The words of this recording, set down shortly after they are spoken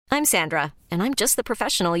I'm Sandra, and I'm just the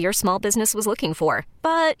professional your small business was looking for.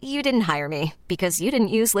 But you didn't hire me because you didn't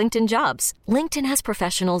use LinkedIn Jobs. LinkedIn has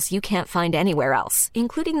professionals you can't find anywhere else,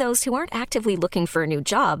 including those who aren't actively looking for a new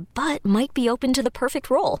job, but might be open to the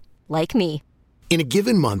perfect role, like me. In a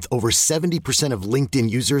given month, over 70% of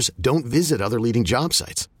LinkedIn users don't visit other leading job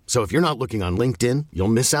sites. So if you're not looking on LinkedIn, you'll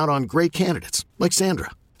miss out on great candidates like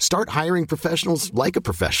Sandra. Start hiring professionals like a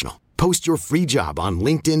professional. Post your free job on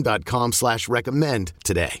linkedin.com/recommend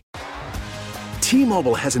today.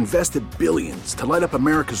 T-Mobile has invested billions to light up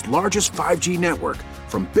America's largest 5G network,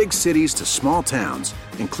 from big cities to small towns,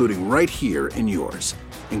 including right here in yours.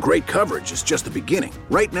 And great coverage is just the beginning.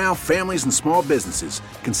 Right now, families and small businesses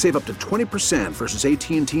can save up to 20% versus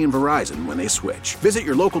AT&T and Verizon when they switch. Visit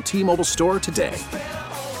your local T-Mobile store today.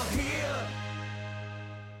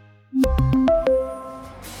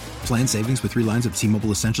 Plan savings with 3 lines of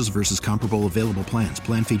T-Mobile Essentials versus comparable available plans.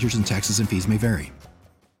 Plan features and taxes and fees may vary.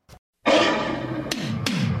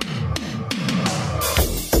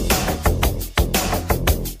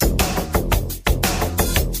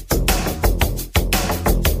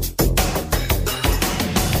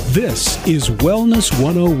 This is Wellness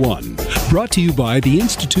 101, brought to you by the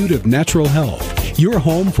Institute of Natural Health, your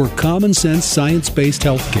home for common sense science-based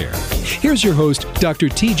healthcare. Here's your host, Dr.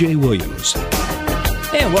 TJ Williams.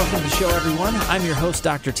 And welcome to the show, everyone. I'm your host,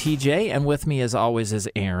 Dr. TJ, and with me, as always, is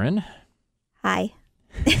Aaron. Hi.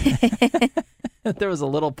 There was a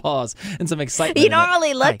little pause and some excitement. You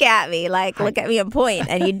normally look at me, look at me and point,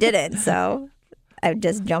 and you didn't, so I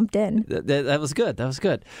just jumped in. That was good. That was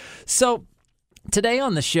good. So today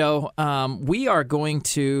on the show, we are going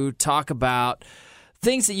to talk about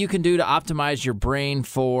things that you can do to optimize your brain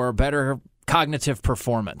for better cognitive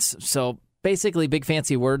performance. So basically, big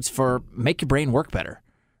fancy words for make your brain work better,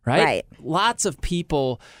 right? Right. Lots of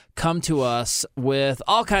people come to us with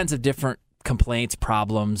all kinds of different complaints,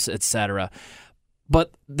 problems, etc. But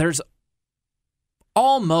there's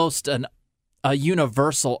almost a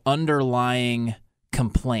universal underlying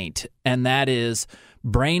complaint, and that is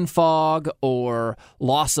brain fog or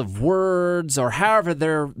loss of words, or however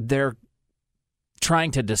they're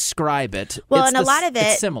trying to describe it. Well, and a lot of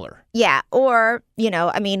it's similar. Yeah. Or,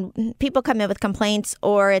 people come in with complaints,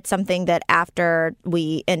 or it's something that after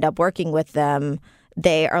we end up working with them,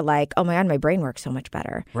 they are like, oh my God, my brain works so much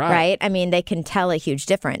better. Right? I mean, they can tell a huge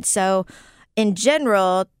difference. So in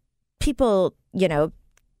general, people,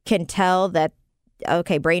 can tell that,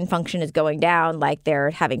 okay, brain function is going down, like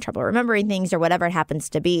they're having trouble remembering things or whatever it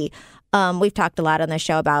happens to be. We've talked a lot on the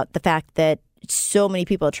show about the fact that so many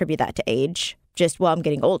people attribute that to age. Just, I'm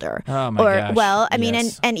getting older. Oh, my gosh. Well, I mean,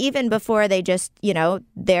 yes. and even before they just,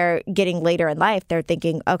 they're getting later in life, they're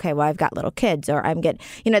thinking, okay, well, I've got little kids, or I'm getting,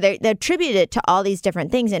 they attribute it to all these different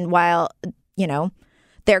things. And while,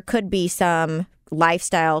 there could be some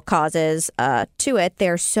lifestyle causes to it,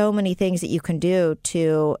 there are so many things that you can do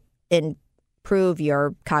to improve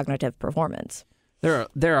your cognitive performance. There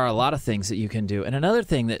are a lot of things that you can do. And another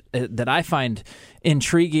thing that I find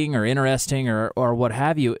intriguing or interesting or what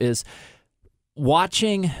have you is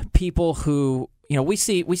watching people who, we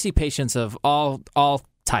see patients of all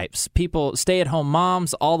types. People, stay-at-home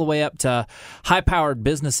moms, all the way up to high-powered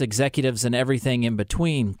business executives and everything in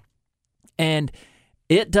between. And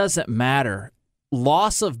it doesn't matter.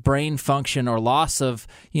 Loss of brain function or loss of,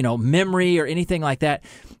 memory or anything like that,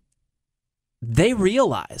 they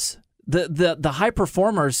realize. The high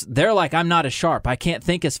performers, they're like, I'm not as sharp. I can't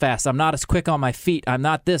think as fast. I'm not as quick on my feet. I'm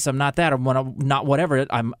not this. I'm not that. I'm not whatever.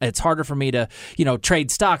 It's harder for me to,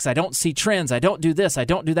 trade stocks. I don't see trends. I don't do this. I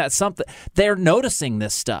don't do that. Something. They're noticing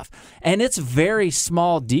this stuff. And it's very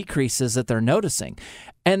small decreases that they're noticing.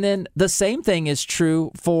 And then the same thing is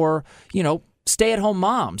true for, stay-at-home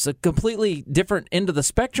moms, a completely different end of the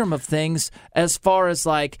spectrum of things as far as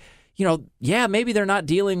like, maybe they're not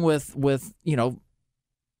dealing with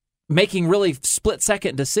making really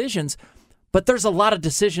split-second decisions, but there's a lot of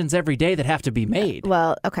decisions every day that have to be made.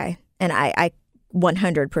 Well, okay. And I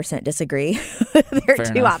 100% disagree. They're Fair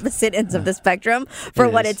two enough. opposite ends of the spectrum for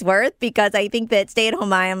It what is. it's worth, because I think that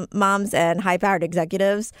stay-at-home moms and high-powered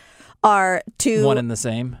executives are two... One and the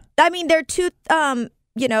same? I mean, they're two,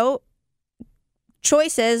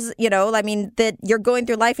 choices, that you're going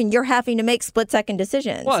through life and you're having to make split-second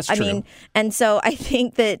decisions. Well, that's true. And so I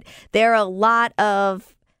think that there are a lot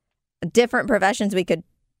of different professions we could,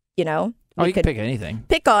 you can pick anything.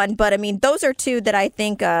 Pick on, but those are two that I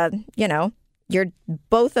think,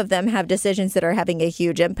 both of them have decisions that are having a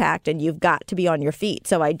huge impact, and you've got to be on your feet.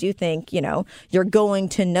 So I do think, you're going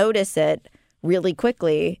to notice it really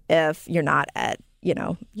quickly if you're not at,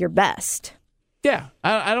 your best. Yeah,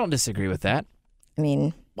 I don't disagree with that.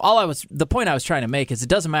 the point I was trying to make is it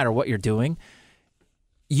doesn't matter what you're doing.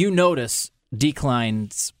 You notice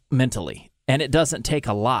declines mentally, and it doesn't take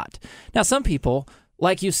a lot. Now, some people,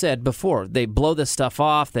 like you said before, they blow this stuff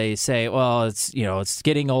off. They say, well, it's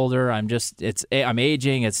getting older. I'm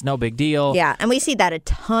aging. It's no big deal. Yeah. And we see that a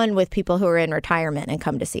ton with people who are in retirement and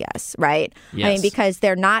come to see us, right? Yes. I mean, because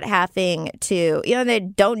they're not having to, they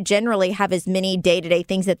don't generally have as many day-to-day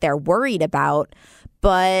things that they're worried about,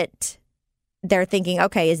 but they're thinking,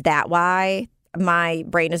 okay, is that why my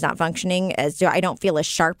brain is not functioning I don't feel as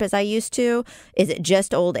sharp as I used to? Is it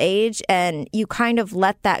just old age? And you kind of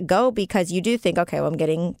let that go because you do think, okay, well, I'm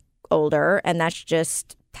getting older and that's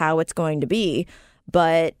just how it's going to be.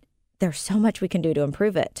 But there's so much we can do to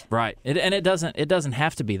improve it. Right. And it doesn't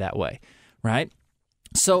have to be that way. Right.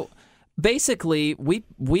 So basically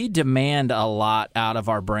we demand a lot out of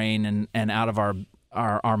our brain and out of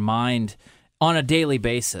our mind on a daily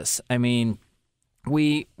basis. I mean,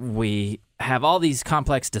 we have all these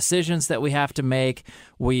complex decisions that we have to make.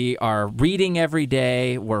 We are reading every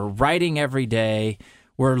day. We're writing every day.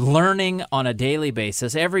 We're learning on a daily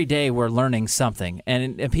basis. Every day we're learning something.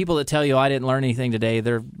 And people that tell you, I didn't learn anything today,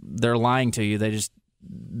 they're lying to you.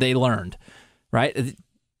 They learned, right?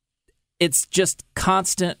 It's just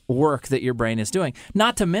constant work that your brain is doing.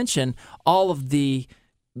 Not to mention all of the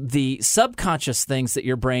subconscious things that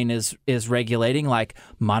your brain is regulating, like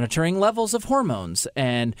monitoring levels of hormones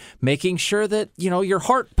and making sure that your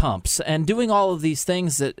heart pumps and doing all of these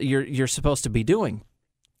things that you're supposed to be doing.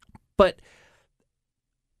 But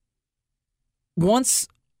once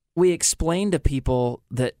we explain to people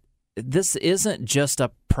that this isn't just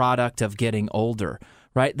a product of getting older,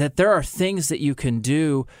 right? That there are things that you can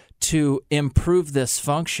do to improve this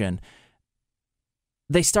function,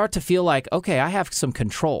 they start to feel like, okay, I have some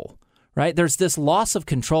control, right? There's this loss of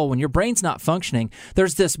control. When your brain's not functioning,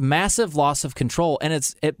 there's this massive loss of control, and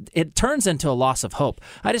it turns into a loss of hope.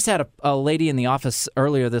 I just had a lady in the office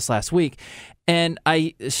earlier this last week, and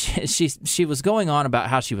she was going on about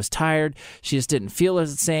how she was tired. She just didn't feel the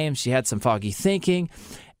same. She had some foggy thinking,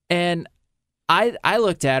 and I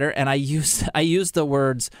looked at her and I used the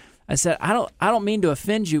words. I said, I don't mean to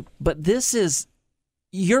offend you, but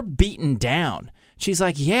you're beaten down. She's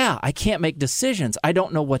like, yeah, I can't make decisions. I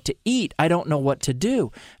don't know what to eat. I don't know what to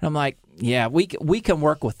do. And I'm like, yeah, we can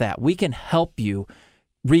work with that. We can help you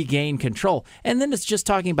regain control. And then it's just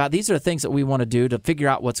talking about these are the things that we want to do to figure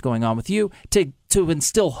out what's going on with you, to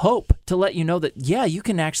instill hope, to let you know that, yeah, you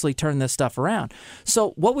can actually turn this stuff around.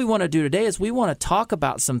 So what we want to do today is we want to talk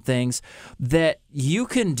about some things that you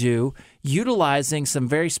can do utilizing some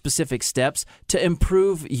very specific steps to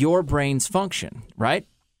improve your brain's function, right?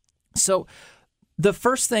 So the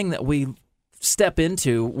first thing that we step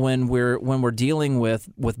into when we're dealing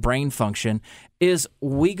with brain function is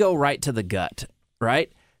we go right to the gut,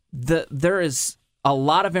 right? There is a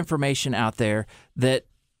lot of information out there that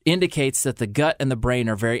indicates that the gut and the brain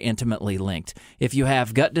are very intimately linked. If you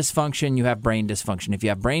have gut dysfunction, you have brain dysfunction. If you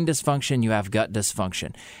have brain dysfunction, you have gut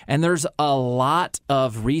dysfunction. And there's a lot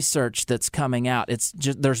of research that's coming out.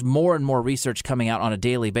 There's more and more research coming out on a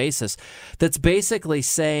daily basis that's basically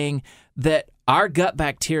saying that our gut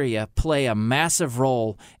bacteria play a massive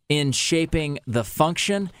role in shaping the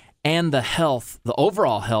function and the health, the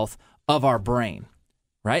overall health of our brain,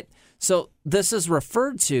 right? So this is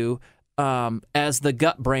referred to as the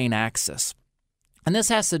gut-brain axis. And this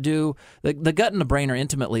has to do, the gut and the brain are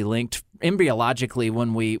intimately linked embryologically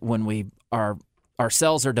when our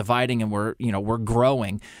cells are dividing and we're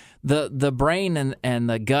growing. The brain and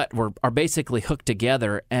the gut are basically hooked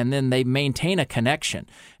together, and then they maintain a connection.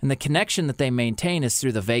 And the connection that they maintain is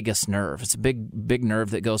through the vagus nerve. It's a big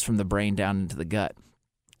nerve that goes from the brain down into the gut.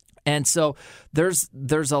 And so there's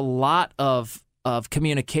a lot of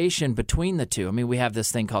communication between the two. I mean, we have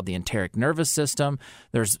this thing called the enteric nervous system.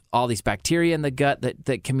 There's all these bacteria in the gut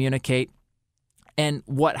that communicate. And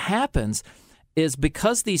what happens is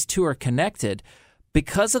because these two are connected,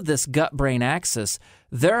 because of this gut-brain axis,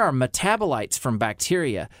 there are metabolites from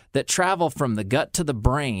bacteria that travel from the gut to the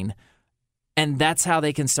brain, and that's how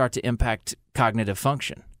they can start to impact cognitive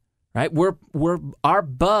function, right? Our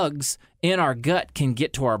bugs in our gut can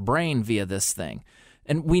get to our brain via this thing.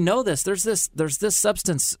 And we know this. There's this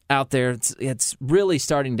substance out there. It's really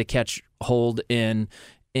starting to catch hold in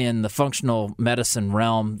the functional medicine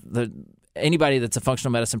realm. Anybody that's a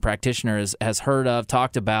functional medicine practitioner has heard of,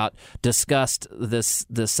 talked about, discussed this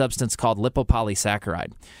substance called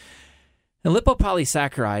lipopolysaccharide. And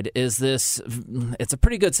lipopolysaccharide is it's a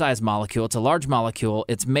pretty good sized molecule. It's a large molecule.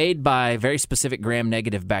 It's made by very specific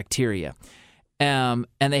gram-negative bacteria. and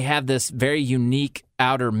they have this very unique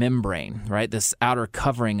outer membrane, right? This outer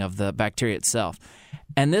covering of the bacteria itself.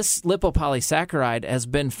 And this lipopolysaccharide has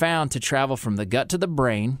been found to travel from the gut to the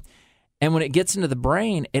brain. And when it gets into the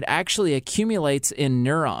brain, it actually accumulates in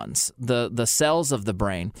neurons, the cells of the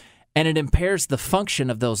brain, and it impairs the function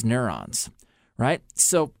of those neurons, right?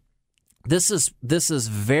 So this is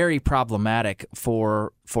very problematic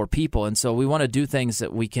for people. And so we want to do things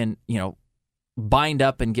that we can, bind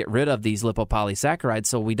up and get rid of these lipopolysaccharides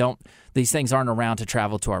so these things aren't around to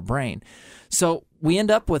travel to our brain. So we end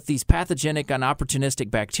up with these pathogenic and opportunistic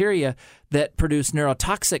bacteria that produce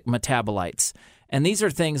neurotoxic metabolites. And these are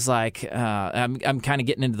things like, I'm kind of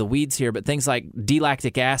getting into the weeds here, but things like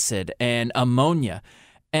D-lactic acid and ammonia,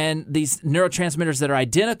 and these neurotransmitters that are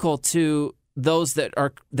identical to those that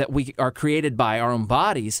we are created by our own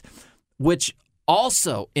bodies, which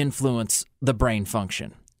also influence the brain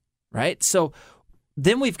function, right? So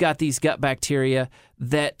then we've got these gut bacteria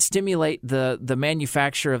that stimulate the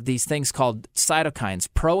manufacture of these things called cytokines,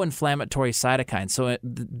 pro-inflammatory cytokines. So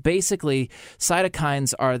basically,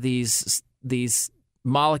 cytokines are these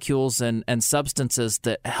molecules and substances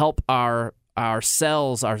that help our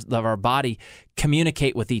cells of our body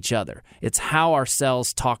communicate with each other. It's how our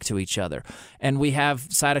cells talk to each other. And we have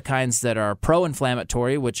cytokines that are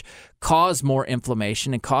pro-inflammatory, which cause more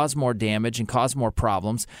inflammation and cause more damage and cause more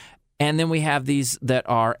problems. And then we have these that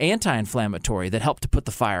are anti-inflammatory that help to put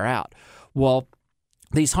the fire out. Well,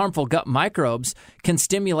 these harmful gut microbes can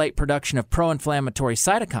stimulate production of pro-inflammatory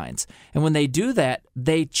cytokines. And when they do that,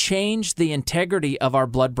 they change the integrity of our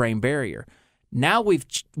blood-brain barrier. Now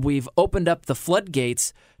we've opened up the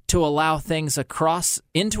floodgates to allow things across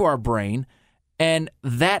into our brain, and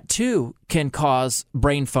that too can cause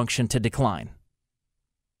brain function to decline.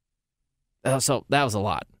 So that was a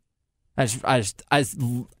lot. I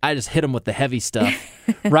just hit them with the heavy stuff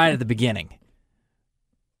right at the beginning.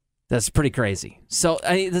 That's pretty crazy. So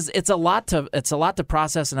it's a lot to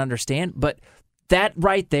process and understand. But that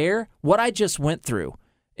right there, what I just went through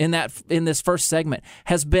in this first segment,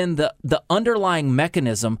 has been the underlying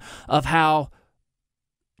mechanism of how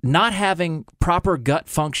not having proper gut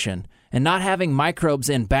function and not having microbes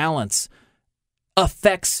in balance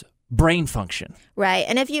affects brain function. Right.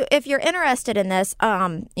 And if you're interested in this,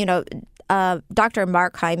 Dr.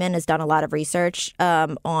 Mark Hyman has done a lot of research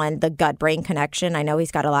on the gut-brain connection. I know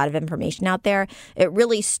he's got a lot of information out there. It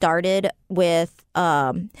really started with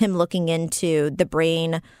him looking into the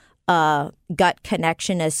brain gut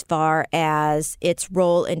connection as far as its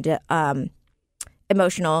role into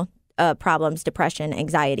emotional problems, depression,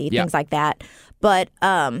 anxiety, things like that. But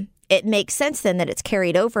it makes sense then that it's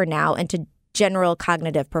carried over now into general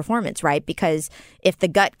cognitive performance, right? Because if the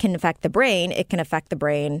gut can affect the brain, it can affect the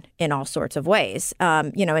brain in all sorts of ways.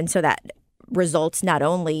 And so that results not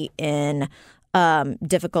only in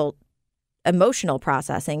difficult emotional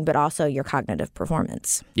processing, but also your cognitive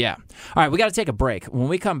performance. Yeah. All right, we got to take a break. When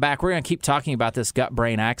we come back, we're going to keep talking about this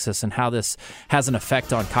gut-brain axis and how this has an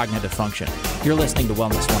effect on cognitive function. You're listening to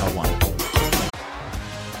Wellness 101.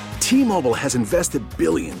 T-Mobile has invested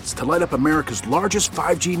billions to light up America's largest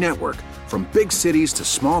 5G network, from big cities to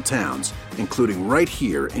small towns, including right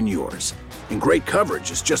here in yours. And great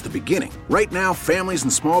coverage is just the beginning. Right now, families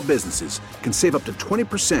and small businesses can save up to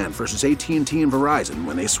 20% versus AT&T and Verizon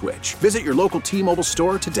when they switch. Visit your local T-Mobile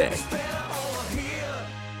store today.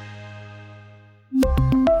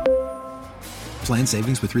 Plan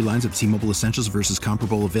savings with 3 lines of T-Mobile Essentials versus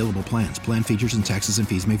comparable available plans. Plan features and taxes and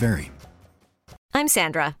fees may vary. I'm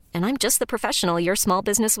Sandra, and I'm just the professional your small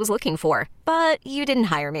business was looking for. But you didn't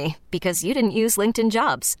hire me because you didn't use LinkedIn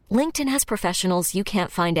Jobs. LinkedIn has professionals you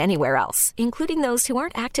can't find anywhere else, including those who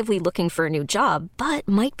aren't actively looking for a new job, but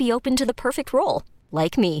might be open to the perfect role,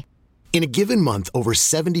 like me. In a given month, over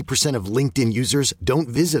 70% of LinkedIn users don't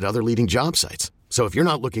visit other leading job sites. So if you're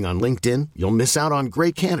not looking on LinkedIn, you'll miss out on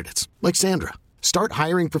great candidates like Sandra. Start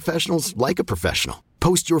hiring professionals like a professional.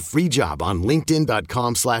 Post your free job on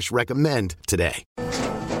linkedin.com/recommend today.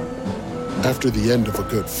 After the end of a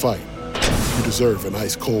good fight, you deserve an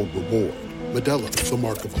ice-cold reward. Modelo is the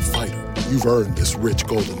mark of a fighter. You've earned this rich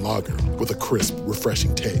golden lager with a crisp,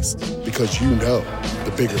 refreshing taste. Because you know, the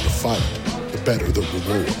bigger the fight, the better the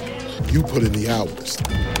reward. You put in the hours,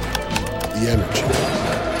 the energy,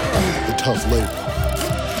 the tough labor.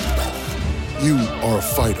 You are a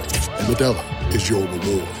fighter, and Modelo is your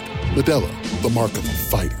reward. Modelo, the mark of a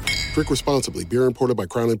fighter. Drink responsibly. Beer imported by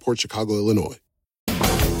Crown Imports, Chicago, Illinois.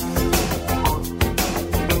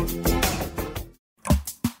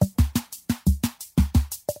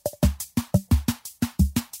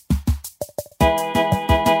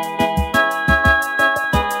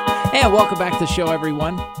 And welcome back to the show,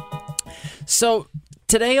 everyone. So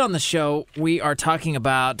today on the show, we are talking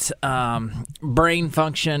about brain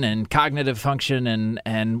function and cognitive function,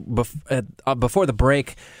 and before the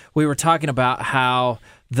break, we were talking about how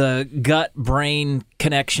the gut-brain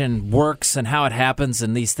connection works and how it happens,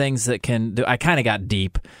 and these things that can do. I kind of got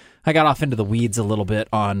deep. I got off into the weeds a little bit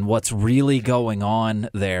on what's really going on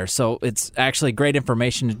there. So it's actually great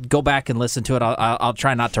information. Go back and listen to it. I'll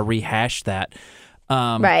try not to rehash that.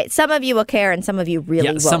 Right. Some of you will care and some of you really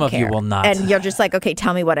won't care. Some of you will not. And you're just like, okay,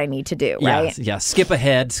 tell me what I need to do, right? Yeah. Skip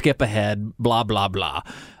ahead, blah, blah, blah.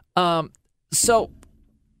 So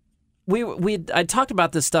I talked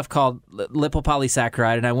about this stuff called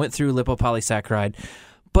lipopolysaccharide, and I went through lipopolysaccharide.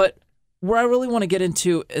 But where I really want to get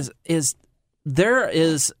into is there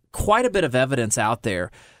is quite a bit of evidence out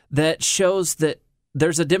there that shows that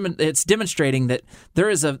it's demonstrating that there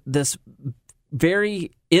is this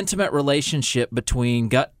very intimate relationship between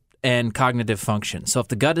gut and cognitive function. So if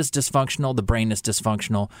the gut is dysfunctional, the brain is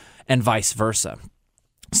dysfunctional, and vice versa.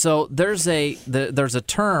 So there's a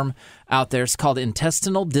term out there. It's called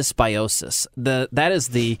intestinal dysbiosis. That is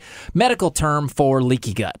the medical term for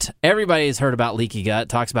leaky gut. Everybody has heard about leaky gut,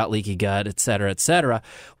 talks about leaky gut, et cetera, et cetera.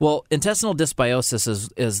 Well, intestinal dysbiosis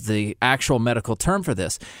is the actual medical term for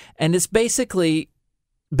this, and it's basically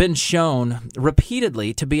been shown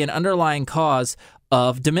repeatedly to be an underlying cause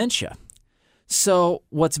of dementia. So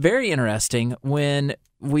what's very interesting, when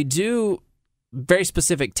we do very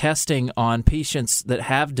specific testing on patients that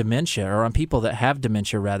have dementia, or on people that have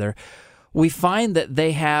dementia rather, we find that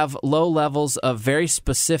they have low levels of very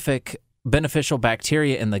specific beneficial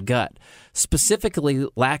bacteria in the gut, specifically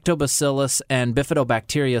lactobacillus and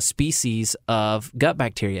bifidobacteria species of gut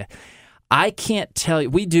bacteria. I can't tell you,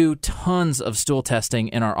 we do tons of stool testing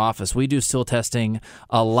in our office. We do stool testing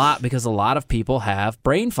a lot because a lot of people have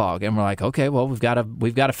brain fog, and we're like, okay, well, we've got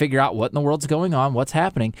to figure out what in the world's going on, what's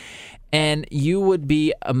happening. And you would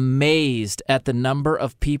be amazed at the number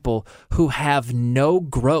of people who have no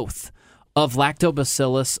growth of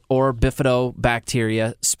lactobacillus or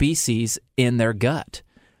bifidobacteria species in their gut.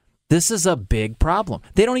 This is a big problem.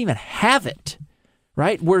 They don't even have it,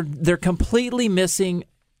 right? They're completely missing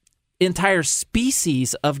entire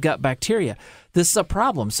species of gut bacteria. This is a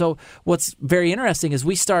problem. So what's very interesting is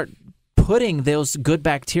we start putting those good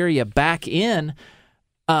bacteria back in,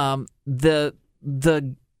 the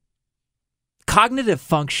cognitive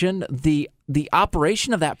function, the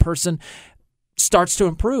operation of that person starts to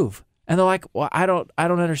improve. And they're like, well, I don't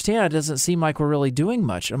understand. It doesn't seem like we're really doing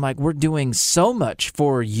much. I'm like, we're doing so much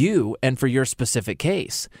for you and for your specific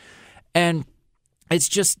case. And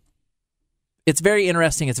it's very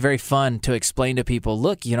interesting. It's very fun to explain to people,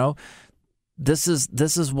 look, this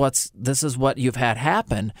is what you've had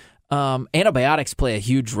happen. Antibiotics play a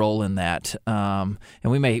huge role in that, and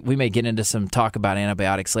we may get into some talk about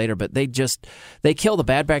antibiotics later. But they kill the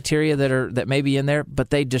bad bacteria that may be in there,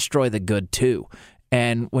 but they destroy the good too.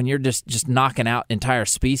 And when you're just knocking out entire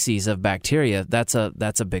species of bacteria, that's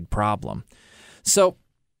a big problem. So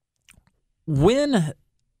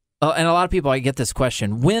and a lot of people, I get this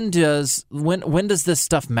question: when does this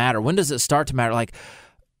stuff matter? When does it start to matter? Like,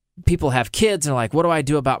 people have kids and are like, what do I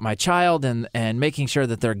do about my child, and making sure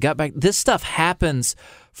that their gut back. This stuff happens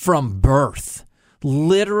from birth,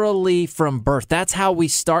 literally from birth. That's how we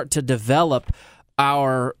start to develop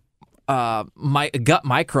our gut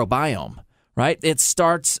microbiome, right? It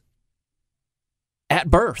starts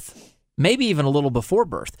at birth. Maybe even a little before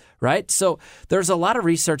birth, right? So there's a lot of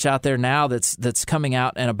research out there now that's coming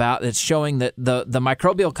out and about that's showing that the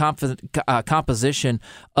microbial composition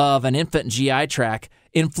of an infant GI tract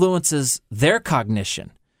influences their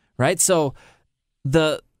cognition, right? So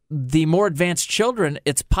the more advanced children,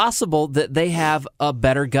 it's possible that they have a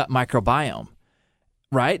better gut microbiome,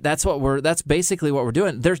 right? That's basically what we're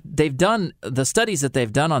doing. They've done the studies that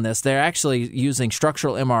they've done on this. They're actually using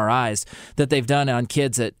structural MRIs that they've done on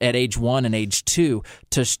kids at age 1 and age 2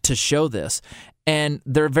 to show this. And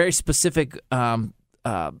there are very specific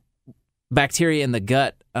bacteria in the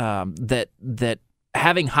gut that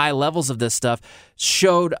having high levels of this stuff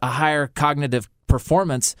showed a higher cognitive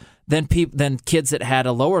performance than kids that had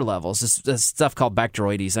a lower levels. This stuff called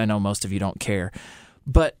Bacteroides. I know most of you don't care,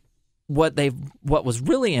 but what was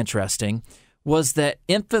really interesting was that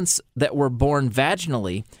infants that were born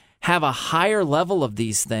vaginally have a higher level of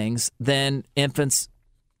these things than infants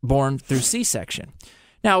born through C-section.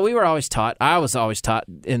 Now, I was always taught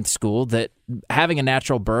in school that having a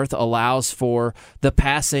natural birth allows for the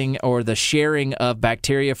passing or the sharing of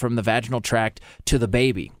bacteria from the vaginal tract to the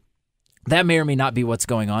baby. That may or may not be what's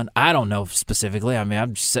going on. I don't know specifically. I mean,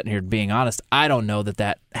 I'm just sitting here being honest. I don't know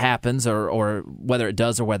that happens or whether it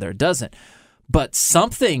does or whether it doesn't. but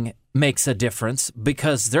something makes a difference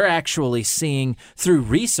because they're actually seeing through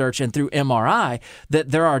research and through MRI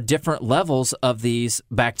that there are different levels of these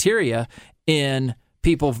bacteria in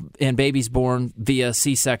people, in babies born via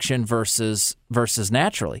C-section versus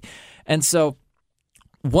naturally. And so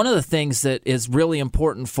one of the things that is really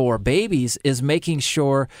important for babies is making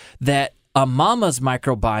sure that a mama's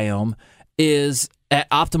microbiome is at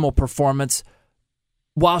optimal performance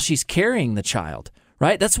while she's carrying the child.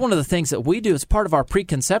 Right? That's one of the things that we do as part of our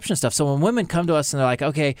preconception stuff. So when women come to us and they're like,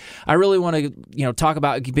 okay, I really want to, talk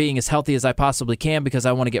about being as healthy as I possibly can because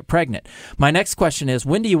I want to get pregnant. My next question is,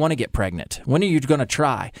 when do you want to get pregnant? When are you going to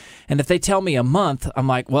try? And if they tell me a month, I'm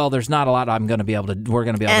like, well, there's not a lot we're going to be able to do in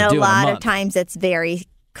a month. And a lot of times it's very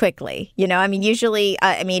quickly, usually,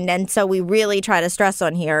 and so we really try to stress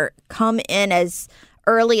on here, come in as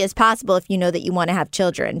early as possible if you know that you want to have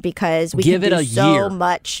children, because we can do so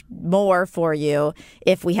much more for you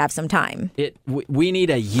if we have some time. We need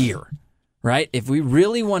a year, right? If we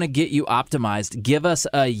really want to get you optimized, give us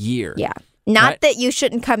a year. Yeah. Not that you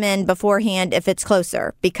shouldn't come in beforehand if it's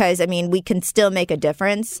closer, because, we can still make a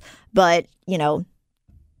difference, but,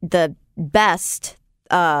 the best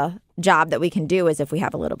job that we can do is if we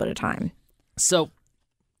have a little bit of time. So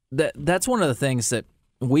that's one of the things that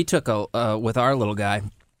we took with our little guy.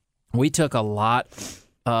 We took a lot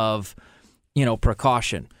of,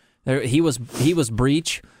 precaution. He was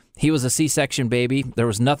breech. He was a C-section baby. There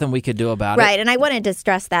was nothing we could do about it. Right, and I wanted to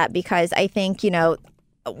stress that because I think,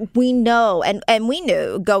 we know, and we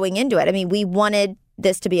knew going into it. We wanted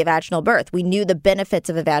this to be a vaginal birth. We knew the benefits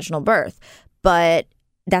of a vaginal birth, but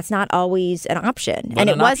that's not always an option. And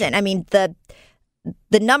it wasn't.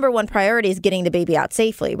 The number one priority is getting the baby out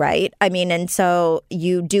safely, right? And so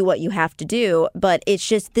you do what you have to do, but it's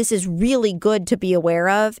just, this is really good to be aware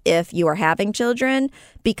of if you are having children,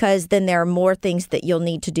 because then there are more things that you'll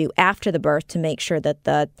need to do after the birth to make sure that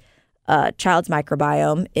the child's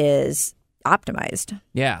microbiome is optimized.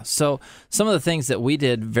 Yeah. So some of the things that we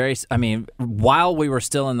did while we were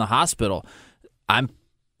still in the hospital,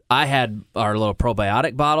 I had our little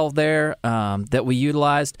probiotic bottle there that we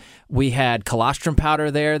utilized. We had colostrum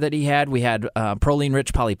powder there that he had. We had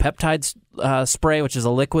proline-rich polypeptide spray, which is a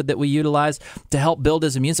liquid that we utilized to help build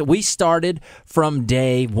his immune system. We started from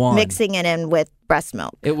day one. Mixing it in with breast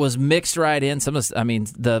milk. It was mixed right in.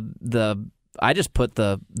 I just put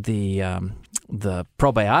the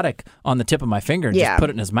probiotic on the tip of my finger and just put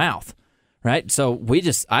it in his mouth, right? So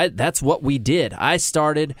that's what we did. I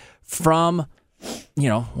started from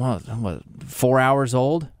 4 hours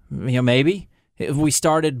old, maybe. We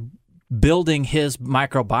started building his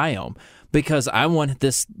microbiome because I want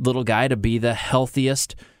this little guy to be the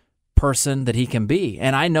healthiest person that he can be.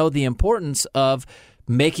 And I know the importance of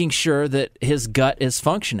making sure that his gut is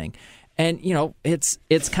functioning. And,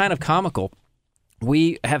 it's kind of comical.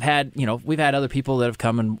 We have had, we've had other people that have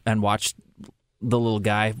come and watched the little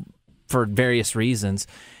guy for various reasons.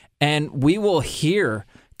 And we will hear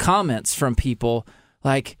comments from people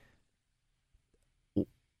like,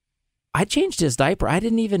 I changed his diaper. I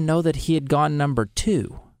didn't even know that he had gone number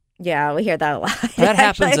 2. Yeah, we hear that a lot. That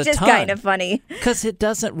happens a ton. It's just kind of funny because it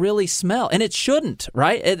doesn't really smell, and it shouldn't,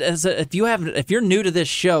 right? If you're new to this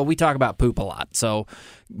show, we talk about poop a lot. So,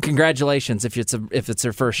 congratulations if it's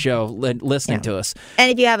your first show listening to us.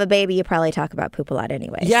 And if you have a baby, you probably talk about poop a lot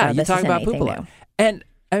anyway. Yeah, so you talk about poop a lot, and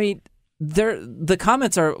the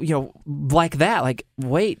comments are like that, like,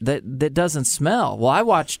 wait, that doesn't smell. Well, I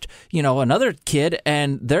watched another kid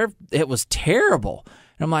and it was terrible.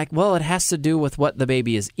 And I'm like, well, it has to do with what the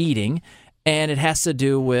baby is eating, and it has to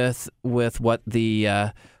do with what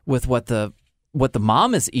the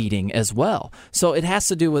mom is eating as well. So it has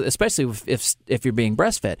to do with, especially if you're being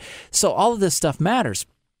breastfed. So all of this stuff matters.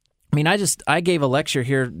 I gave a lecture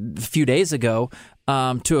here a few days ago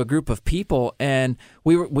to a group of people, and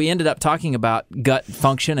we ended up talking about gut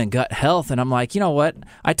function and gut health. And I'm like, you know what?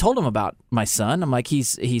 I told him about my son. I'm like,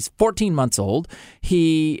 he's 14 months old.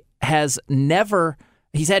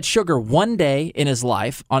 He's had sugar one day in his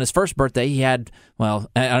life. On his first birthday, he had, I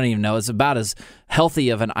don't even know, it's about as healthy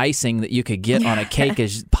of an icing that you could get on a cake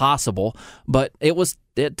as possible, but it was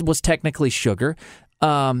technically sugar.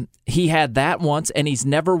 He had that once, and he's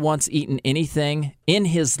never once eaten anything in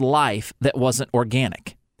his life that wasn't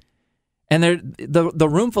organic. And the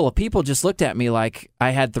room full of people just looked at me like I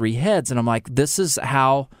had 3 heads, and I'm like, this is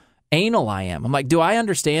how anal I am. I'm like, do I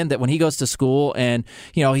understand that when he goes to school and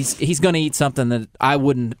he's going to eat something that I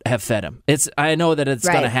wouldn't have fed him? I know that it's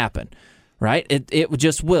going to happen, right? It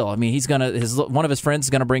just will. I mean, one of his friends is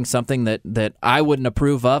gonna bring something that I wouldn't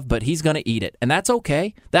approve of, but he's gonna eat it, and that's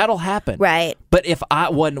okay. That'll happen, right? But if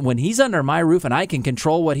when he's under my roof and I can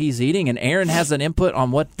control what he's eating, and Aaron has an input on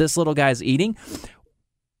what this little guy's eating,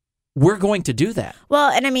 we're going to do that. Well,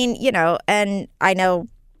 and I mean, and I know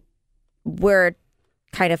we're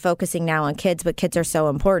kind of focusing now on kids, but kids are so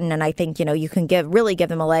important, and I think you can really give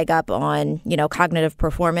them a leg up on cognitive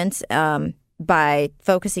performance. By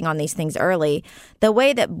focusing on these things early. The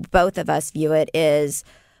way that both of us view it is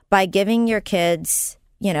by giving your kids,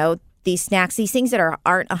 these snacks, these things that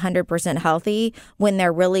aren't 100% healthy when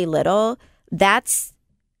they're really little, that's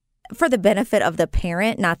for the benefit of the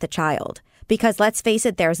parent, not the child. Because let's face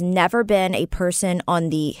it, there's never been a person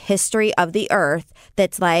on the history of the earth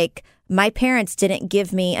that's like, my parents didn't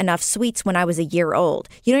give me enough sweets when I was a year old.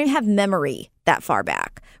 You don't even have memory that far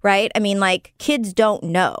back, right? I mean, kids don't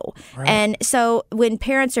know. Right. And so when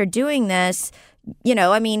parents are doing this,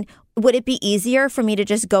 would it be easier for me to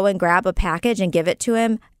just go and grab a package and give it to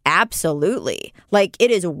him? Absolutely. It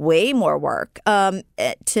is way more work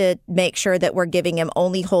to make sure that we're giving him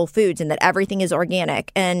only whole foods and that everything is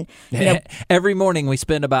organic. And every morning we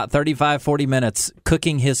spend about 35, 40 minutes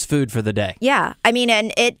cooking his food for the day. Yeah. I mean,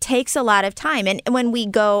 and it takes a lot of time. And when we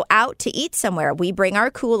go out to eat somewhere, we bring our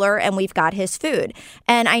cooler and we've got his food.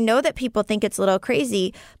 And I know that people think it's a little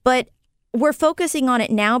crazy, but we're focusing on it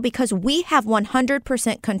now because we have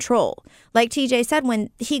 100% control. Like TJ said, when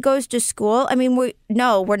he goes to school, I mean, we're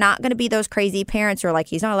not going to be those crazy parents who are like,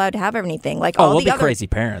 he's not allowed to have everything. We'll be crazy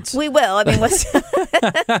parents. We will. I mean,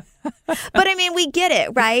 but I mean, we get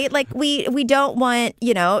it, right? We don't want,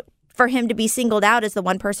 for him to be singled out as the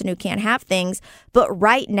one person who can't have things. But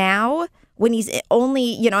right now, when he's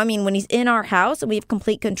only, when he's in our house and we have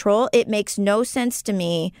complete control, it makes no sense to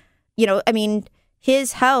me,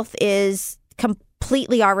 his health is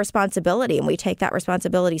completely our responsibility, and we take that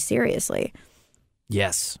responsibility seriously.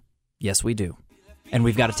 Yes. Yes, we do. And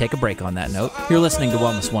we've got to take a break on that note. You're listening to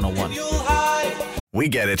Wellness 101. We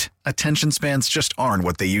get it. Attention spans just aren't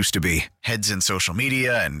what they used to be. Heads in social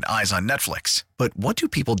media and eyes on Netflix. But what do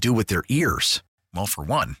people do with their ears? Well, for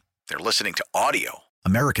one, they're listening to audio.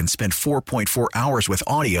 Americans spend 4.4 hours with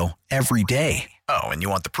audio every day. Oh, and you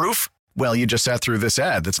want the proof? Well, you just sat through this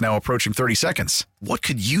ad that's now approaching 30 seconds. What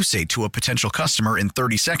could you say to a potential customer in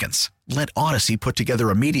 30 seconds? Let Odyssey put together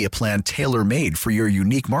a media plan tailor-made for your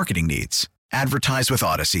unique marketing needs. Advertise with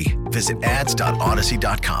Odyssey. Visit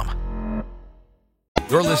ads.odyssey.com.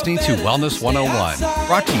 You're listening to Wellness 101,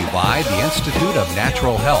 brought to you by the Institute of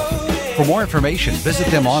Natural Health. For more information, visit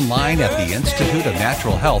them online at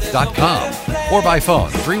theinstituteofnaturalhealth.com or by phone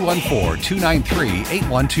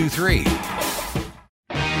 314-293-8123.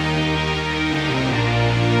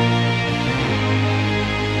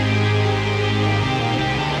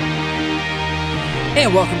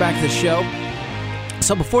 And welcome back to the show.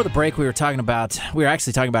 So before the break, we were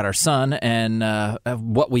actually talking about our son and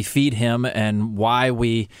what we feed him and why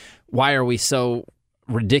are we so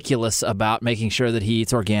ridiculous about making sure that he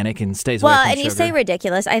eats organic and stays away from sugar. Well, and you say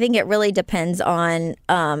ridiculous. I think it really depends on,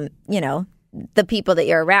 the people that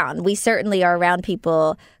you're around. We certainly are around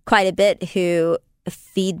people quite a bit who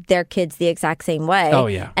feed their kids the exact same way. Oh,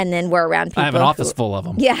 yeah. And then we're around people I have an office full of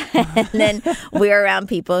them. Yeah. And then we're around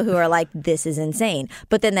people who are like, this is insane.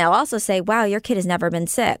 But then they'll also say, wow, your kid has never been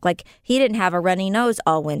sick. He didn't have a runny nose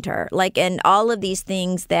all winter. And all of these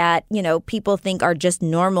things that, people think are just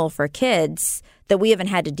normal for kids that we haven't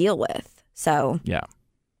had to deal with. So. Yeah.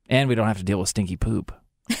 And we don't have to deal with stinky poop.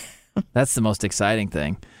 That's the most exciting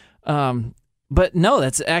thing. But no,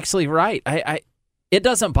 that's actually right. It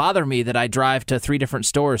doesn't bother me that I drive to 3 different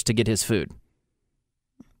stores to get his food.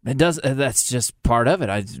 It does. That's just part of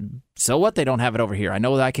it. So what? They don't have it over here. I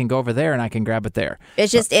know that I can go over there and I can grab it there.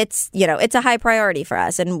 It's just, it's a high priority for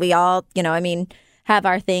us. And we all, have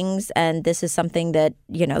our things. And this is something that,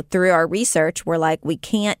 through our research, we're like, you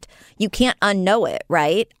can't unknow it,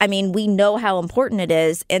 right? I mean, we know how important it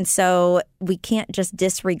is. And so we can't just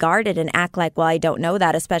disregard it and act like, well, I don't know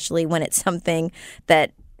that, especially when it's something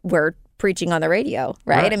that we're preaching on the radio,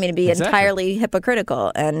 right? I mean, it'd be entirely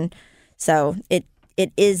hypocritical. And so it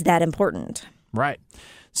is that important. Right.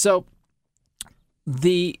 So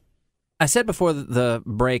I said before the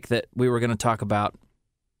break that we were going to talk about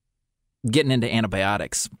getting into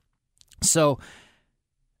antibiotics. So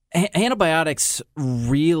antibiotics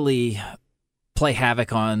really play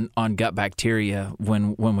havoc on gut bacteria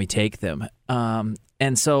when we take them.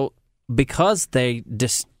 And so because they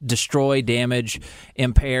destroy, damage,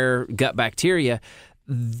 impair gut bacteria,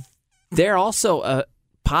 they're also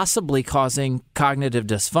possibly causing cognitive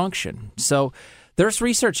dysfunction. So there's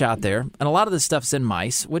research out there, and a lot of this stuff's in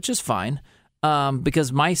mice, which is fine.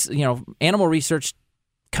 because mice, animal research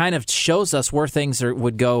kind of shows us where things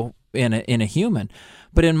would go in a human.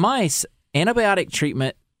 But in mice, antibiotic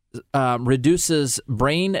treatment reduces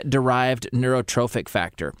brain-derived neurotrophic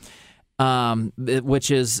factor,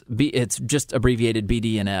 which is it's just abbreviated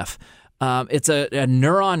BDNF. It's a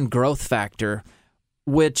neuron growth factor,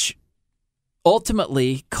 which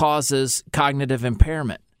ultimately causes cognitive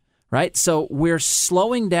impairment, right? So we're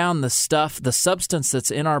slowing down the substance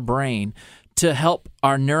that's in our brain to help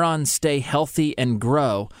our neurons stay healthy and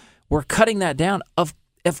grow. We're cutting that down. Of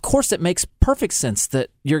course, it makes perfect sense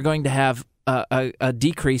that you're going to have a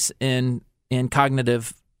decrease in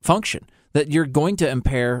cognitive function, that you're going to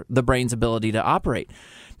impair the brain's ability to operate.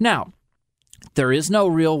 Now, there is no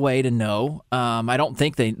real way to know. I don't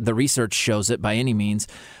think the research shows it by any means,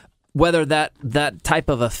 whether that type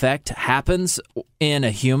of effect happens in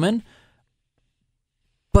a human,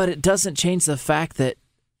 but it doesn't change the fact that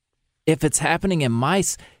if it's happening in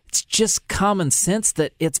mice, it's just common sense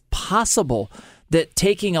that it's possible that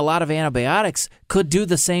taking a lot of antibiotics could do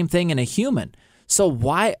the same thing in a human. So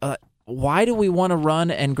why do we want to run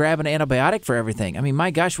and grab an antibiotic for everything? I mean,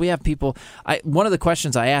 my gosh, we have people. One of the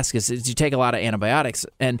questions I ask is, do you take a lot of antibiotics?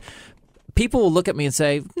 And people will look at me and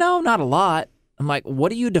say, no, not a lot. I'm like, what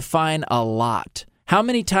do you define a lot? How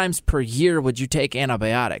many times per year would you take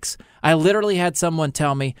antibiotics? I literally had someone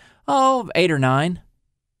tell me, 8 or 9.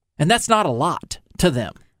 And that's not a lot to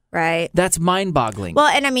them. Right. That's mind-boggling. Well,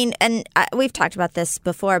 and I mean, we've talked about this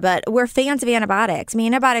before, but we're fans of antibiotics. I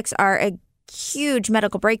mean, antibiotics are a huge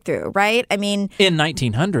medical breakthrough, right? I mean, in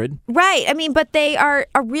 1900. Right. I mean, but they are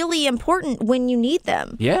really important when you need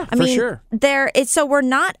them. Yeah, for sure. So we're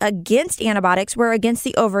not against antibiotics. We're against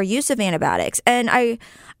the overuse of antibiotics. And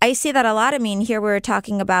I see that a lot. I mean, here we're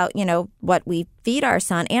talking about, what we feed our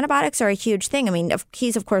son. Antibiotics are a huge thing. I mean,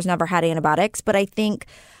 he's, of course, never had antibiotics, but I think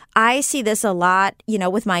I see this a lot,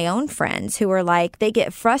 with my own friends who are like, they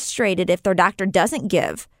get frustrated if their doctor doesn't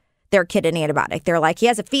give their kid an antibiotic. They're like, he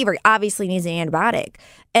has a fever, he obviously needs an antibiotic.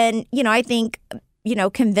 And, I think,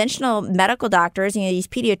 conventional medical doctors, these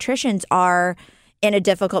pediatricians are in a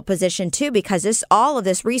difficult position too, because all of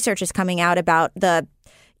this research is coming out about the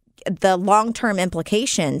long-term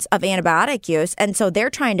implications of antibiotic use. And so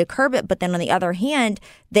they're trying to curb it. But then on the other hand,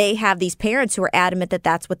 they have these parents who are adamant that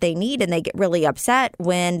that's what they need. And they get really upset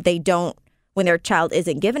when their child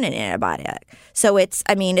isn't given an antibiotic. So it's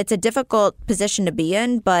a difficult position to be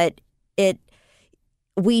in, but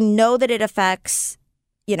we know that it affects,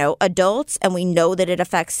 adults, and we know that it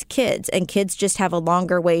affects kids, and kids just have a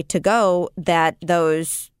longer way to go that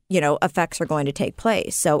those, effects are going to take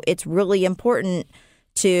place. So it's really important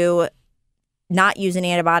to not use an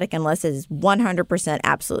antibiotic unless it is 100%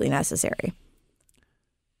 absolutely necessary.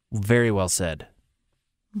 Very well said.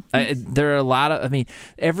 There are a lot of,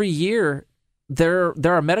 every year there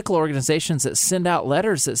are medical organizations that send out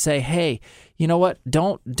letters that say, hey, you know what,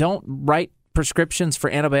 don't write prescriptions for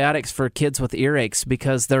antibiotics for kids with earaches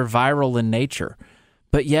because they're viral in nature.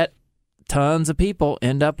 But yet tons of people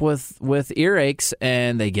end up with earaches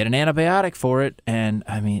and they get an antibiotic for it. And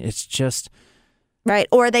it's just... Right.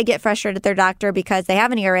 Or they get frustrated at their doctor because they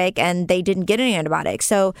have an earache and they didn't get an antibiotic.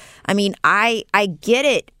 So, I get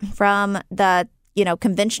it from the,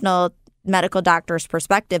 conventional medical doctor's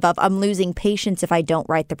perspective of I'm losing patients if I don't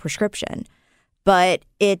write the prescription. But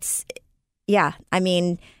it's got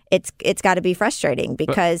to be frustrating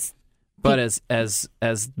because... But as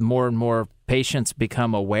more and more patients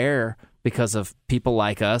become aware because of people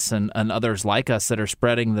like us and others like us that are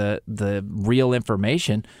spreading the real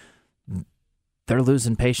information, they're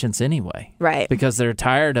losing patients anyway. Right. Because they're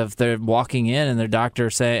tired of their walking in and their doctor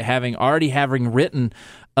having written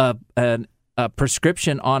a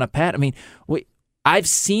prescription on a pad. I've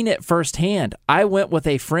seen it firsthand. I went with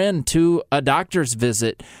a friend to a doctor's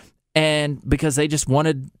visit and because they just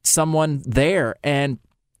wanted someone there. And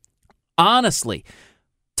honestly,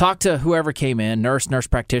 talk to whoever came in, nurse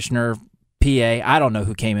practitioner, PA. I don't know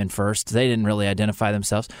who came in first. They didn't really identify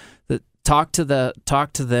themselves. Talked to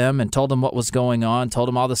them and told them what was going on, told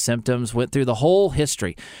them all the symptoms, went through the whole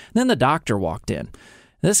history. And then the doctor walked in.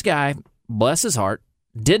 This guy, bless his heart,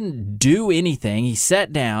 didn't do anything. He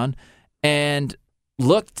sat down and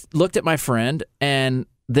looked at my friend and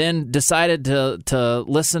then decided to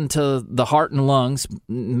listen to the heart and lungs,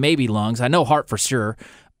 maybe lungs. I know heart for sure.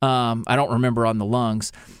 I don't remember on the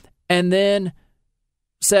lungs. And then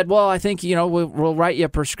said, well, I think, we'll write you a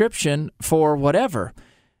prescription for whatever.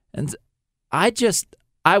 And I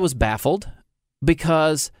was baffled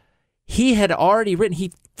because he had already written,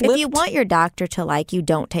 he If you want your doctor to like you,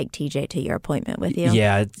 don't take TJ to your appointment with you.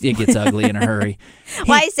 Yeah, it gets ugly in a hurry.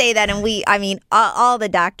 Well, I say that, and all the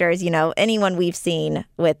doctors, anyone we've seen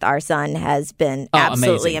with our son has been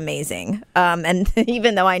absolutely amazing. And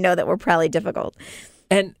even though I know that we're probably difficult.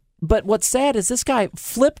 But what's sad is this guy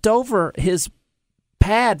flipped over his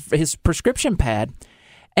prescription pad,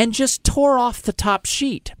 and just tore off the top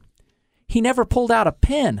sheet. He never pulled out a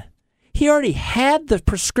pen. He already had the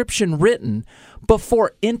prescription written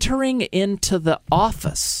before entering into the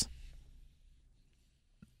office.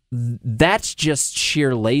 That's just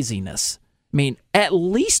sheer laziness. I mean, at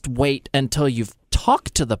least wait until you've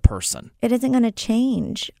talked to the person. It isn't going to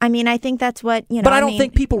change. I mean, I think that's what, But I don't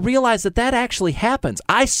think people realize that actually happens.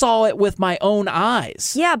 I saw it with my own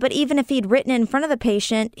eyes. Yeah, but even if he'd written in front of the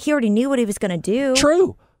patient, he already knew what he was going to do.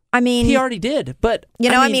 True. I mean, he already did, but we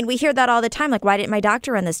hear that all the time. Like, why didn't my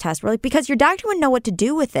doctor run this test? We're like, because your doctor wouldn't know what to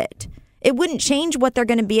do with it. It wouldn't change what they're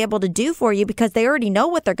going to be able to do for you because they already know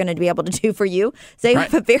what they're going to be able to do for you. So they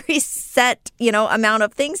have a very set, amount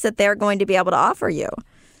of things that they're going to be able to offer you.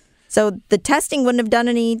 So the testing wouldn't have done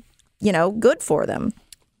any, good for them.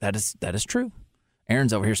 That is true.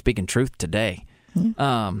 Aaron's over here speaking truth today.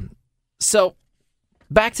 Mm-hmm. So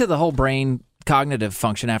back to the whole brain cognitive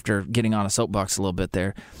function after getting on a soapbox a little bit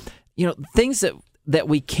there. Things that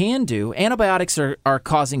we can do, antibiotics are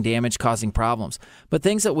causing damage, causing problems. But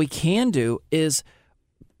things that we can do is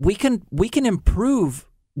we can improve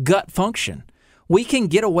gut function. We can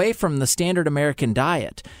get away from the standard American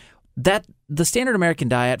diet. That the standard American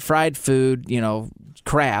diet, fried food,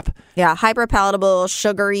 crap. Yeah, hyperpalatable,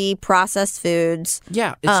 sugary, processed foods.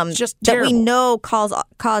 Yeah, it's just terrible. That we know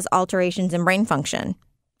cause alterations in brain function.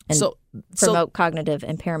 And promote cognitive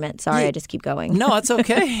impairment. Sorry, I just keep going. No, it's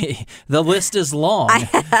okay. The list is long. I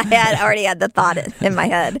had already had the thought in my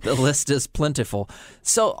head. The list is plentiful.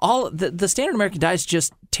 So the standard American diet is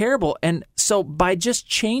just terrible. And so by just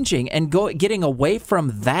changing and getting away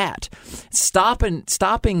from that, stopping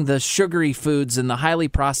the sugary foods and the highly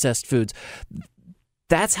processed foods,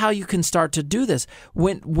 that's how you can start to do this.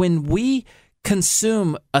 When we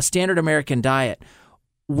consume a standard American diet,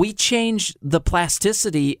 we change the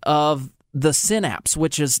plasticity of the synapse,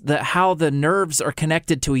 which is how the nerves are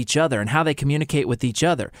connected to each other and how they communicate with each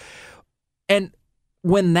other. And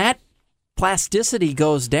when that plasticity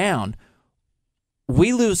goes down,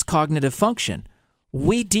 we lose cognitive function.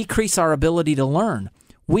 We decrease our ability to learn.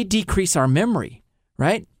 We decrease our memory,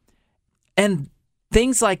 right? And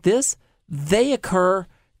things like this, they occur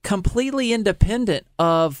completely independent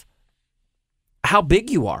of how big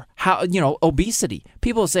you are, obesity.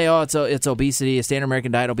 People say, oh, it's obesity, a standard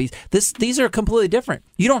American diet, obese. These are completely different.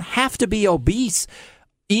 You don't have to be obese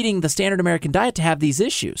eating the standard American diet to have these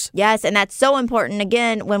issues. Yes, and that's so important,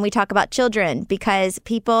 again, when we talk about children, because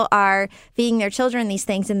people are feeding their children these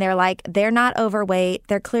things and they're like, they're not overweight,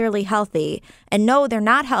 they're clearly healthy. And no, they're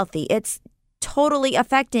not healthy. It's totally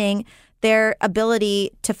affecting their ability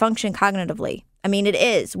to function cognitively. I mean, it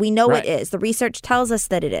is. We know it is. The research tells us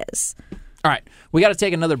that it is. All right, we got to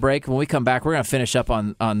take another break. When we come back, we're going to finish up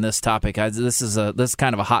on this topic. This is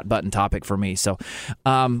kind of a hot button topic for me. So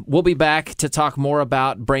we'll be back to talk more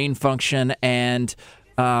about brain function and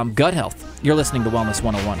gut health. You're listening to Wellness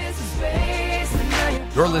 101.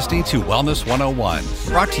 You're listening to Wellness 101,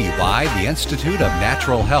 brought to you by the Institute of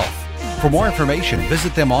Natural Health. For more information,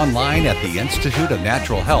 visit them online at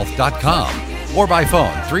theinstituteofnaturalhealth.com or by phone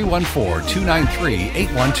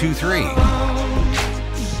 314-293-8123.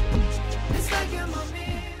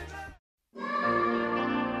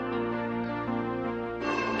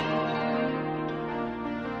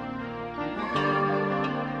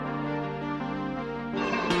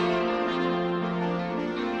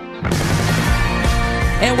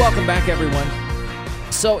 And welcome back, everyone.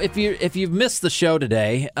 So if you've missed the show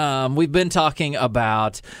today, we've been talking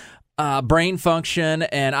about brain function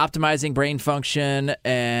and optimizing brain function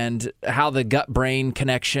and how the gut-brain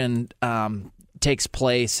connection takes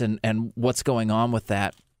place and what's going on with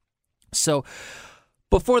that. So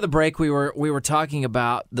before the break, we were talking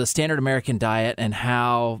about the standard American diet and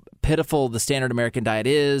how pitiful the standard American diet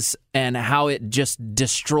is and how it just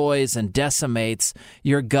destroys and decimates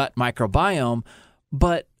your gut microbiome.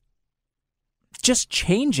 But just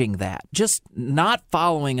changing that, just not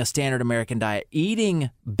following a standard American diet,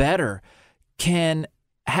 eating better can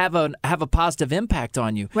have a positive impact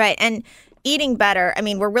on you. Right. And eating better, I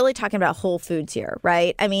mean, we're really talking about whole foods here,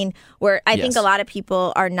 right? I mean, I think a lot of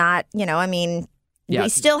people are not, we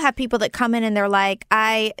still have people that come in and they're like,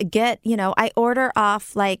 I order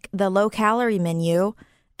off like the low calorie menu.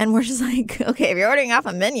 And we're just like, okay, if you're ordering off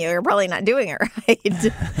a menu, you're probably not doing it right.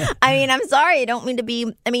 I mean, I'm sorry. I don't mean to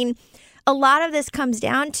be, a lot of this comes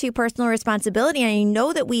down to personal responsibility. And I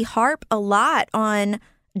know that we harp a lot on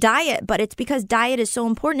diet, but it's because diet is so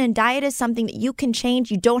important, and diet is something that you can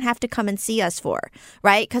change. You don't have to come and see us for,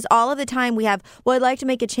 right? Because all of the time we have, well, I'd like to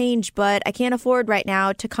make a change, but I can't afford right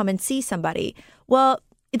now to come and see somebody. Well,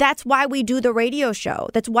 that's why we do the radio show.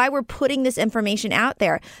 That's why we're putting this information out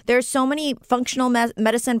there. There's so many functional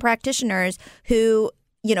medicine practitioners who,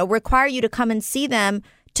 require you to come and see them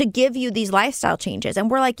to give you these lifestyle changes. And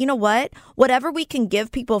we're like, you know what? Whatever we can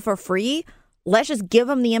give people for free, let's just give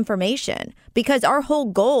them the information, because our whole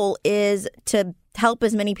goal is to help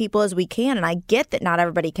as many people as we can. And I get that not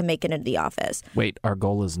everybody can make it into the office. Wait, our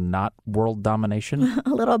goal is not world domination?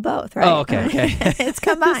 A little of both, right? Oh, okay. It's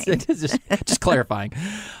combined. just clarifying.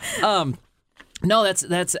 No,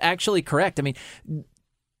 that's actually correct. I mean,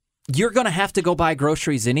 you're going to have to go buy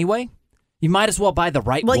groceries anyway. You might as well buy the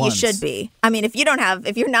right ones. Well, you should be. I mean, if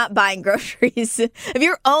you're not buying groceries, if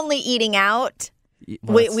you're only eating out,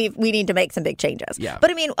 we need to make some big changes. Yeah. But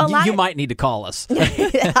I mean, you might need to call us.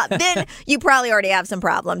 Then you probably already have some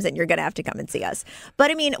problems and you're going to have to come and see us. But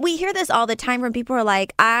I mean, we hear this all the time from people who are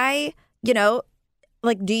like,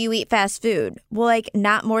 do you eat fast food? Well, like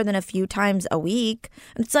not more than a few times a week.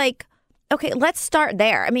 And it's like, okay, let's start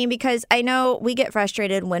there. I mean, because I know we get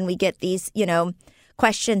frustrated when we get these,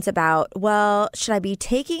 questions about, well, should I be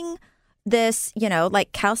taking this,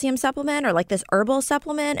 like calcium supplement or like this herbal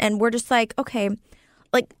supplement? And we're just like, okay,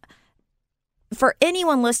 like for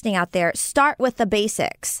anyone listening out there, start with the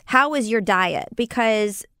basics. How is your diet?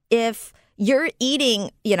 Because if you're eating,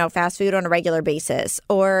 fast food on a regular basis,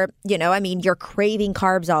 or, you're craving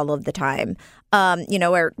carbs all of the time,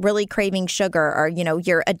 or really craving sugar, or,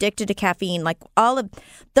 you're addicted to caffeine, like all of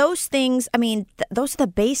those things. I mean, those are the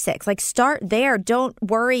basics. Like start there. Don't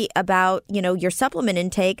worry about, your supplement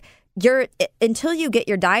intake. Until you get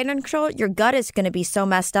your diet under control, your gut is going to be so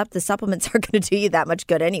messed up, the supplements aren't going to do you that much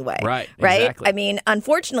good anyway. Right. Exactly. I mean,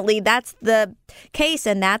 unfortunately, that's the case.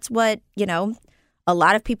 And that's what, a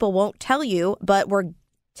lot of people won't tell you, but we're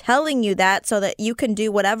telling you that so that you can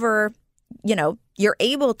do whatever, you're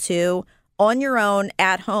able to on your own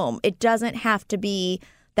at home. It doesn't have to be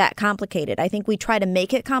that complicated. I think we try to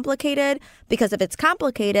make it complicated because if it's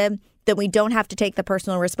complicated, then we don't have to take the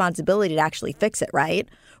personal responsibility to actually fix it, right?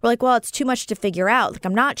 We're like, well, it's too much to figure out. Like,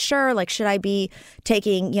 I'm not sure. Like, should I be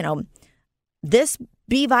taking, this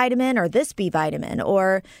B vitamin or this B vitamin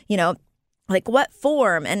or, like what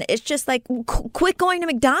form? And it's just like, quit going to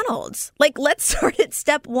McDonald's. Like, let's start at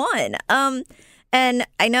step one. And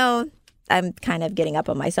I know I'm kind of getting up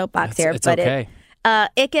on my soapbox here, but okay.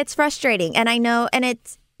 It gets frustrating. And I know, and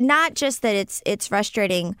it's not just that it's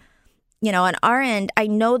frustrating, on our end. I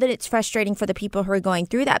know that it's frustrating for the people who are going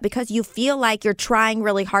through that because you feel like you're trying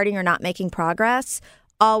really hard and you're not making progress.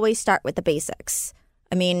 Always start with the basics.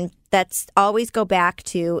 I mean, that's always go back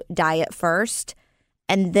to diet first.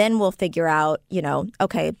 And then we'll figure out,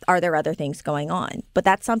 okay, are there other things going on? But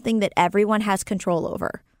that's something that everyone has control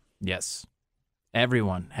over. Yes,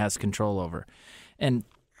 everyone has control over. And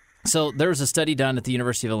so there was a study done at the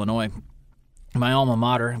University of Illinois, my alma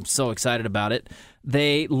mater. I'm so excited about it.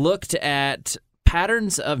 They looked at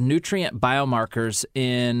patterns of nutrient biomarkers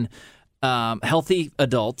in healthy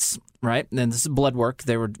adults, right? And this is blood work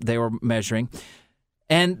they were measuring.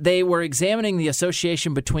 And they were examining the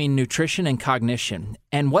association between nutrition and cognition.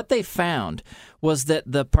 And what they found was that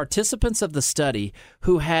the participants of the study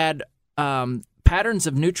who had patterns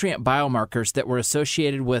of nutrient biomarkers that were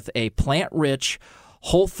associated with a plant-rich,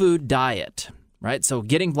 whole food diet, right? So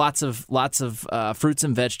getting lots of fruits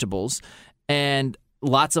and vegetables and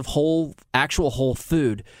lots of actual whole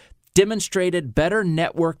food demonstrated better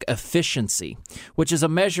network efficiency, which is a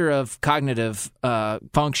measure of cognitive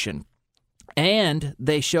function. And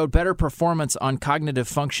they showed better performance on cognitive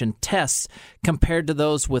function tests compared to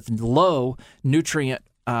those with low nutrient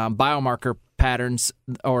biomarker patterns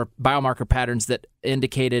or biomarker patterns that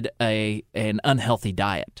indicated an unhealthy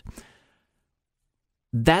diet.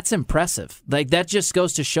 That's impressive. Like, that just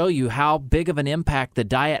goes to show you how big of an impact the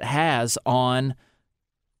diet has on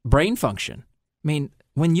brain function. I mean,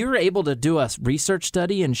 when you're able to do a research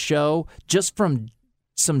study and show just from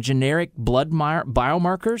some generic blood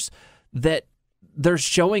biomarkers that they're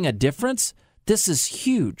showing a difference, this is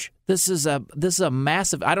huge. This is a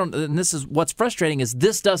massive. And this is what's frustrating is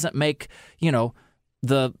this doesn't make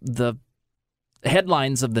the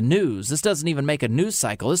headlines of the news. This doesn't even make a news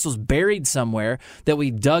cycle. This was buried somewhere that we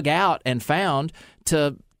dug out and found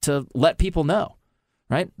to let people know.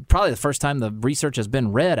 Right? Probably the first time the research has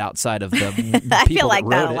been read outside of the people I feel like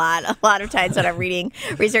that wrote that a lot of times when I'm reading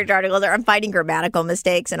research articles or I'm finding grammatical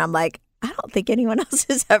mistakes and I'm like, I don't think anyone else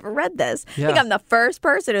has ever read this. I think I'm the first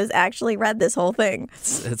person who's actually read this whole thing.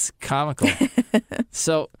 It's comical.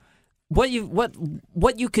 So what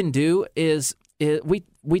you can do is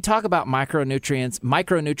we talk about micronutrients and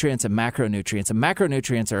macronutrients. And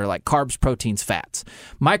macronutrients are like carbs, proteins, fats.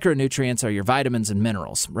 Micronutrients are your vitamins and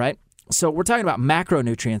minerals, right? So we're talking about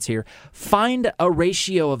macronutrients here. Find a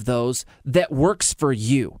ratio of those that works for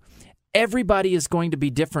you. Everybody is going to be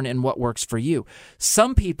different in what works for you.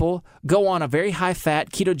 Some people go on a very high-fat,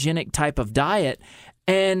 ketogenic type of diet,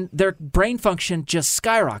 and their brain function just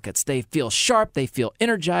skyrockets. They feel sharp, they feel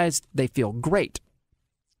energized, they feel great.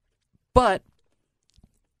 But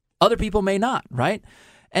other people may not, right?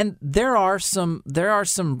 And there are some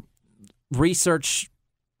research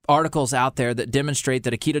articles out there that demonstrate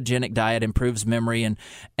that a ketogenic diet improves memory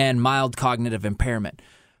and mild cognitive impairment.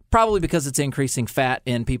 Probably because it's increasing fat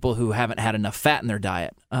in people who haven't had enough fat in their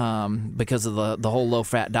diet because of the whole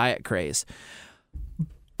low-fat diet craze.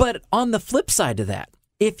 But on the flip side to that,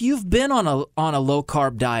 if you've been on a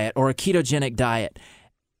low-carb diet or a ketogenic diet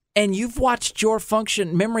and you've watched your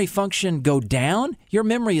memory function go down, your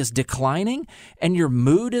memory is declining, and your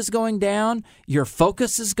mood is going down, your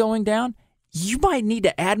focus is going down, you might need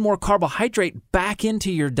to add more carbohydrate back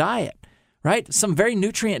into your diet. Right? Some very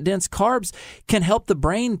nutrient-dense carbs can help the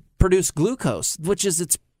brain produce glucose, which is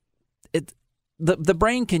the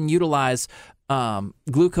brain can utilize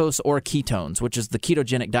glucose or ketones, which is the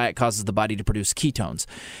ketogenic diet causes the body to produce ketones.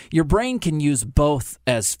 Your brain can use both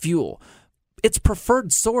as fuel. Its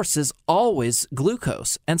preferred source is always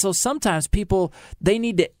glucose. And so sometimes people, they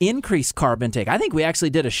need to increase carb intake. I think we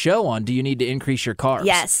actually did a show on, do you need to increase your carbs?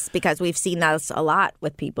 Yes, because we've seen that a lot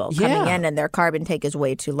with people coming in and their carb intake is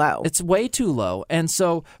way too low. It's way too low. And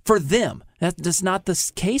so for them, that's not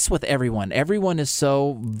the case with everyone. Everyone is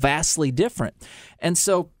so vastly different. And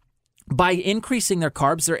so by increasing their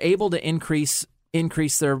carbs, they're able to increase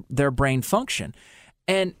their brain function.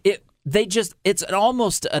 And it's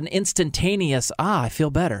almost an instantaneous, I feel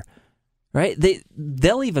better, right?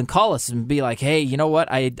 They'll even call us and be like, hey, you know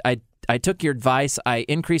what? I took your advice. I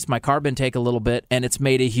increased my carb intake a little bit, and it's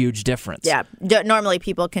made a huge difference. Yeah. Normally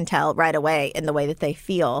people can tell right away in the way that they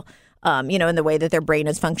feel, in the way that their brain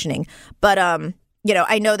is functioning. But,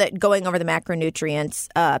 I know that going over the macronutrients,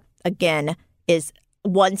 again, is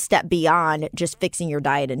one step beyond just fixing your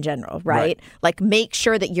diet in general, right? Like make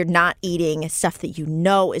sure that you're not eating stuff that you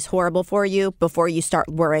know is horrible for you before you start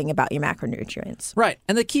worrying about your macronutrients. Right.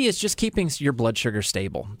 And the key is just keeping your blood sugar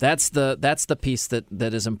stable. That's the piece that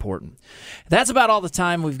is important. That's about all the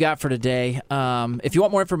time we've got for today. If you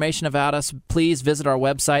want more information about us, please visit our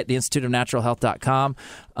website, theinstituteofnaturalhealth.com.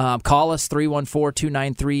 Call us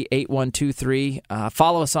 314-293-8123.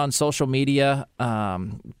 Follow us on social media,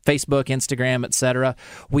 Facebook, Instagram, etc.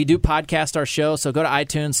 We do podcast our show, so go to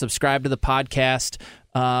iTunes, subscribe to the podcast,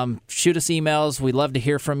 shoot us emails. We'd love to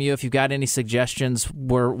hear from you. If you've got any suggestions,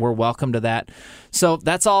 we're welcome to that. So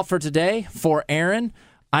that's all for today. For Aaron,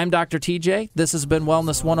 I'm Dr. TJ. This has been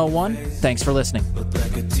Wellness 101. Thanks for listening. Look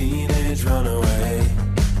like a teenage runaway.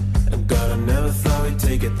 And God, I never thought we'd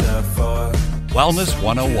take it that far. Wellness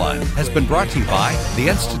 101 has been brought to you by the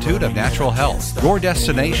Institute of Natural Health, your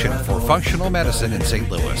destination for functional medicine in St.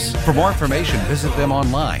 Louis. For more information, visit them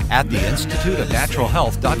online at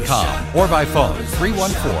theinstituteofnaturalhealth.com or by phone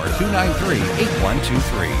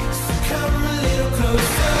 314-293-8123. Come a little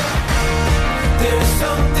closer. There's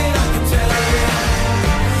something I can tell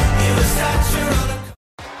you. It was natural.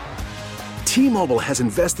 T-Mobile has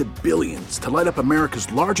invested billions to light up America's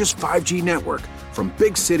largest 5G network, from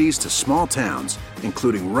big cities to small towns,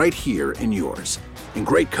 including right here in yours. And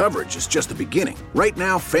great coverage is just the beginning. Right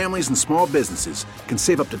now, families and small businesses can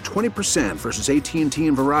save up to 20% versus AT&T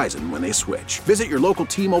and Verizon when they switch. Visit your local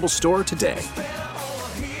T-Mobile store today.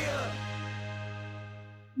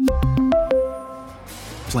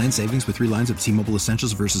 Plan savings with 3 lines of T-Mobile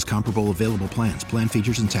Essentials versus comparable available plans. Plan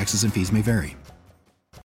features and taxes and fees may vary.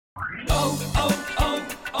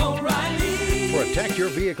 Protect your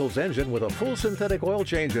vehicle's engine with a full synthetic oil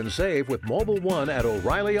change and save with Mobil 1 at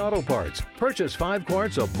O'Reilly Auto Parts. Purchase 5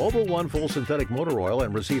 quarts of Mobil 1 full synthetic motor oil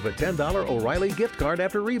and receive a $10 O'Reilly gift card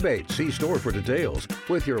after rebate. See store for details.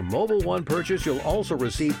 With your Mobil 1 purchase, you'll also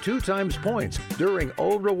receive 2 times points during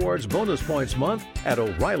O Rewards Bonus Points Month at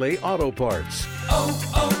O'Reilly Auto Parts.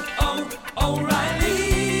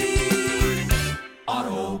 O'Reilly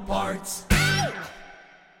Auto Parts.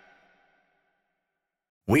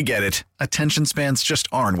 We get it. Attention spans just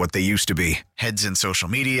aren't what they used to be. Heads in social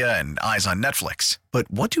media and eyes on Netflix. But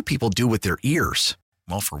what do people do with their ears?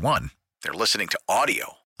 Well, for one, they're listening to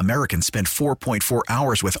audio. Americans spend 4.4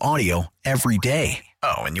 hours with audio every day.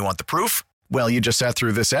 Oh, and you want the proof? Well, you just sat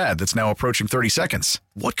through this ad that's now approaching 30 seconds.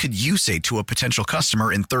 What could you say to a potential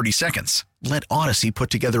customer in 30 seconds? Let Odyssey put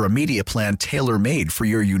together a media plan tailor-made for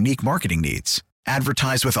your unique marketing needs.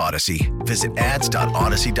 Advertise with Odyssey. Visit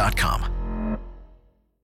ads.odyssey.com.